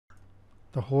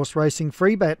The horse racing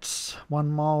free bets. 1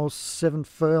 mile 7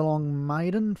 furlong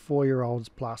maiden, 4-year-olds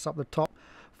plus. Up the top,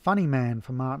 Funny Man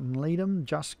for Martin Leadham,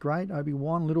 Just Great,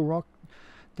 Obi-Wan, Little Rock,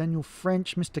 Daniel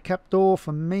French, Mr. Captor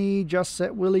for me, Just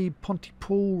Set Willie,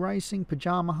 Pontypool Racing,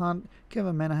 Pajama Hunt,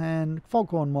 Kevin Manahan,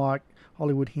 Foghorn Mike,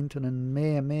 Hollywood Hinton and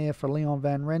Mare for Leon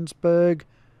Van Rensburg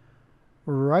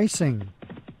Racing.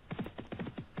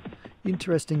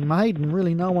 Interesting maiden,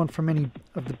 really no one from any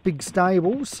of the big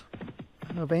stables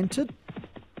have entered.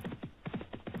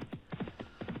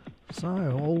 So,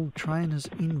 all trainers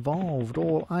involved,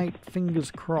 all 8, fingers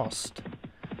crossed.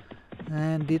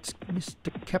 And it's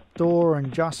Mr. Captor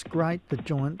and Just Great, the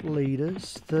joint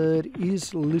leaders. Third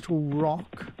is Little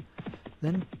Rock.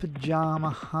 Then Pajama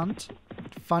Hunt,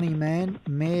 Funny Man,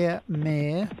 Mare,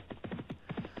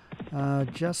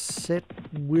 Just Set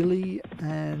Willie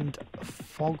and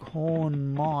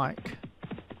Foghorn Mike.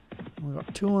 We've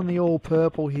got 2 on the all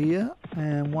purple here,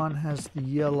 and 1 has the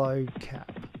yellow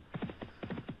cap.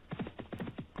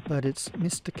 But it's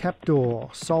Mr.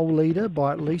 Captor, sole leader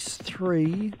by at least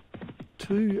 3.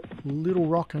 2 Little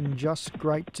Rock and Just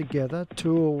Great together.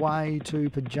 2 away to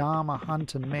Pajama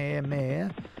Hunt and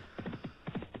Mare.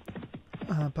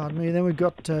 Pardon me. Then we've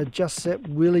got Just Set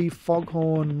Willie,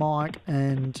 Foghorn Mike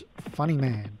and Funny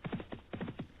Man.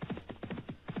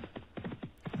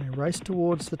 They race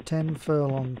towards the 10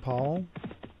 furlong pole.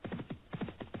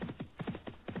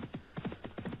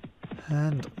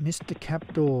 And Mr.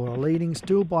 Captor leading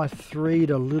still by 3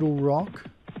 to Little Rock.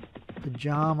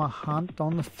 Pajama Hunt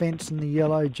on the fence in the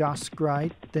yellow, Just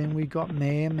Great. Then we got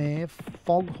Mare,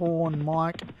 Foghorn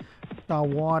Mike, the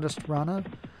widest runner.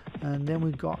 And then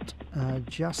we got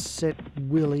Just Set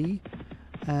Willie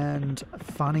and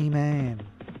Funny Man.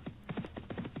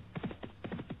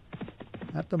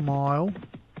 At the mile.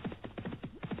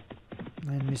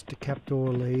 And Mr. Captor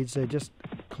leads. They're just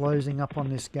closing up on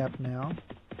this gap now.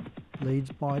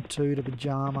 Leads by 2 to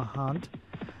Pajama Hunt.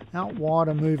 Out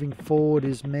wider moving forward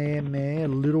is Mare.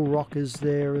 Little Rock is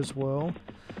there as well.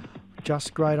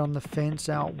 Just Great on the fence.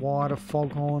 Out wider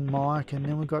Foghorn Mike. And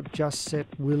then we've got Just Set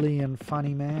Willie and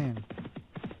Funny Man.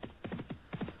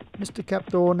 Mr.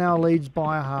 Captor now leads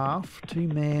by a half to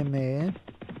Mare.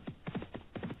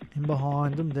 In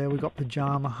behind them there we've got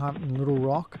Pajama Hunt and Little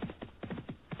Rock.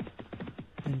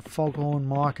 And Foghorn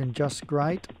Mike and Just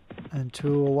Great. And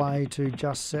 2 away to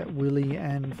Just Set Willie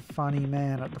and Funny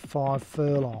Man at the 5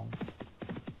 furlong.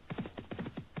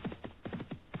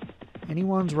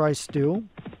 Anyone's race still.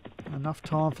 Enough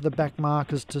time for the back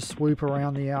markers to swoop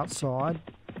around the outside.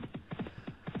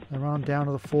 They run down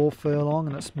to the 4 furlong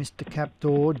and it's Mr.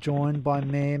 Captor joined by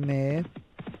Mare.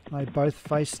 They both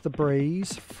face the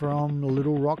breeze from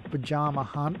Little Rock, Pajama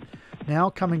Hunt. Now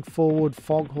coming forward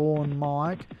Foghorn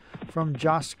Mike. From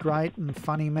Just Great and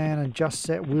Funny Man and Just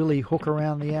Set Willie hook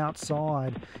around the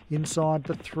outside. Inside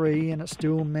the 3 and it's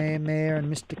still Mare and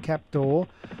Mr. Captor.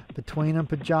 Between them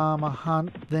Pajama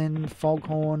Hunt, then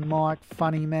Foghorn Mike,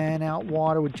 Funny Man out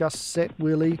wider with Just Set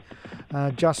Willie,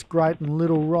 Just Great and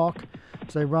Little Rock.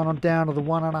 So they run on down to the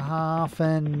 1.5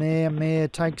 and Mare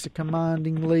takes a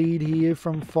commanding lead here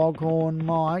from Foghorn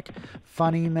Mike.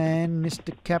 Funny Man,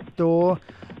 Mr. Captor,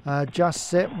 Just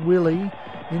Set Willie.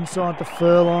 Inside the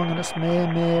furlong and it's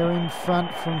Mare in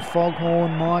front from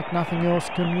Foghorn Mike. Nothing else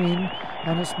can win.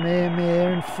 And it's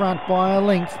Mare in front by a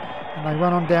length. And they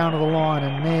run on down to the line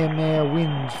and Mare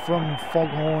wins from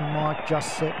Foghorn Mike,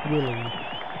 Just Set Willie.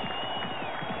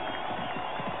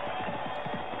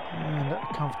 And a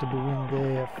comfortable win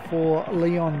there for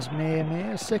Leon's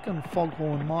Mare. Second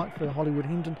Foghorn Mike for Hollywood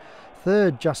Hinton.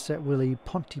 Third Just Set Willie,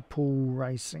 Pontypool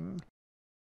Racing.